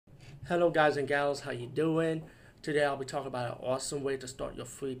Hello, guys and gals. How you doing? Today I'll be talking about an awesome way to start your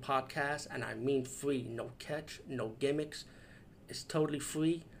free podcast, and I mean free. No catch, no gimmicks. It's totally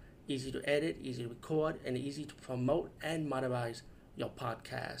free, easy to edit, easy to record, and easy to promote and monetize your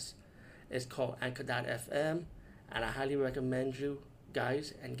podcast. It's called Anchor.fm, and I highly recommend you,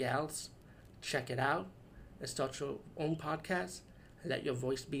 guys and gals, check it out and start your own podcast and let your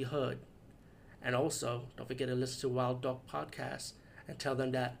voice be heard. And also, don't forget to listen to Wild Dog Podcast and tell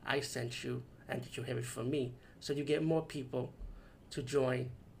them that I sent you and that you hear it from me. So you get more people to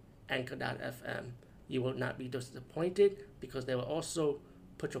join Anchor.fm. You will not be disappointed because they will also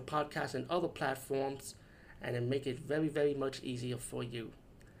put your podcast in other platforms and then make it very, very much easier for you.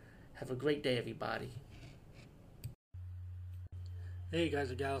 Have a great day, everybody. Hey guys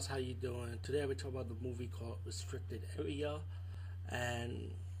and gals, how you doing? Today we talk about the movie called Restricted Area,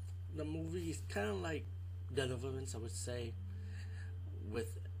 and the movie is kind of like Deliverance, I would say,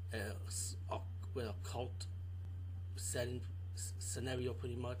 with a with a cult setting scenario,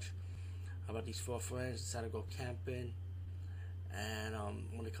 pretty much about these four friends decide to go camping, and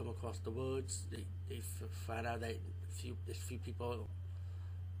when they come across the woods, they find out that there's few people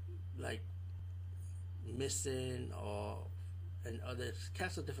like missing, or and other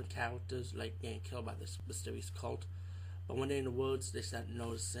cast of different characters like getting killed by this mysterious cult. But when they're in the woods, they start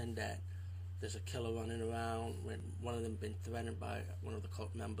noticing that there's a killer running around. When one of them been threatened by one of the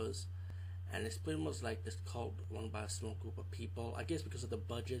cult members, and it's pretty much like this cult run by a small group of people. I guess because of the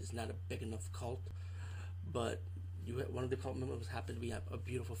budget, it's not a big enough cult. But one of the cult members happened to be a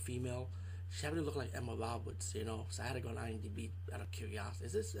beautiful female. She happened to look like Emma Roberts, you know. So I had to go on IMDb out of curiosity.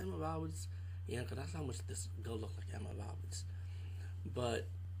 Is this Emma Roberts? You know, because that's how much this girl looked like Emma Roberts. But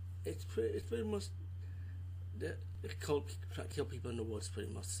it's pretty much the cult kill people in the woods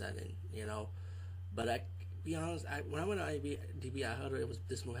pretty much setting, you know. But I be honest, when I went on IMDb, I heard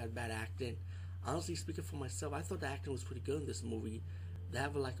this movie had bad acting. Honestly speaking, for myself, I thought the acting was pretty good in this movie. They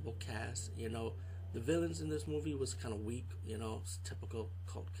have a likable cast, you know. The villains in this movie was kind of weak, you know, it's typical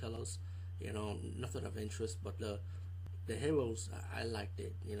cult killers, you know, nothing of interest. But the heroes, I liked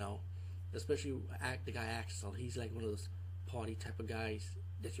it, you know, especially the guy Axel. He's like one of those party type of guys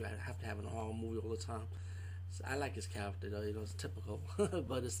that you have to have in a horror movie all the time. So I like his character though, you know, it's typical,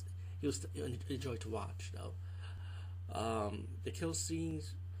 but he was enjoy to watch though. The kill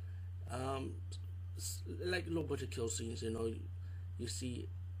scenes, like low budget kill scenes, you know, you see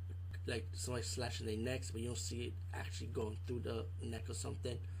like somebody slashing their necks, but you don't see it actually going through the neck or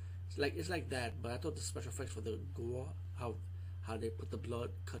something. It's like that, but I thought the special effects for the gore, how they put the blood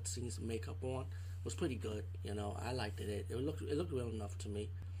cut scenes makeup on, was pretty good. You know, I liked it. It looked real enough to me,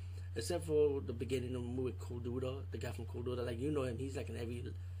 except for the beginning of the movie, Cold Duda, the guy from Cold Duda. Like, you know him, he's like in every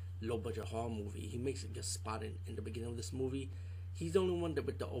low budget horror movie. He makes it just spotted in the beginning of this movie. He's the only one that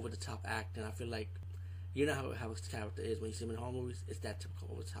with the over the top acting. I feel like, you know how his character is when you see him in horror movies. It's that typical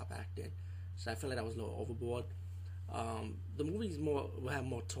over the top acting. So I feel like that was a little overboard. The movie's will have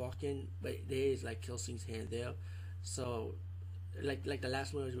more talking, but there is like kill scenes here and there. So like the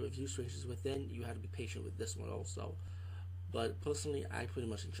last one was review, Strangers Within, you have to be patient with this one also. But personally, I pretty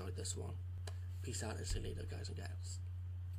much enjoyed this one. Peace out and see you later, guys and gals.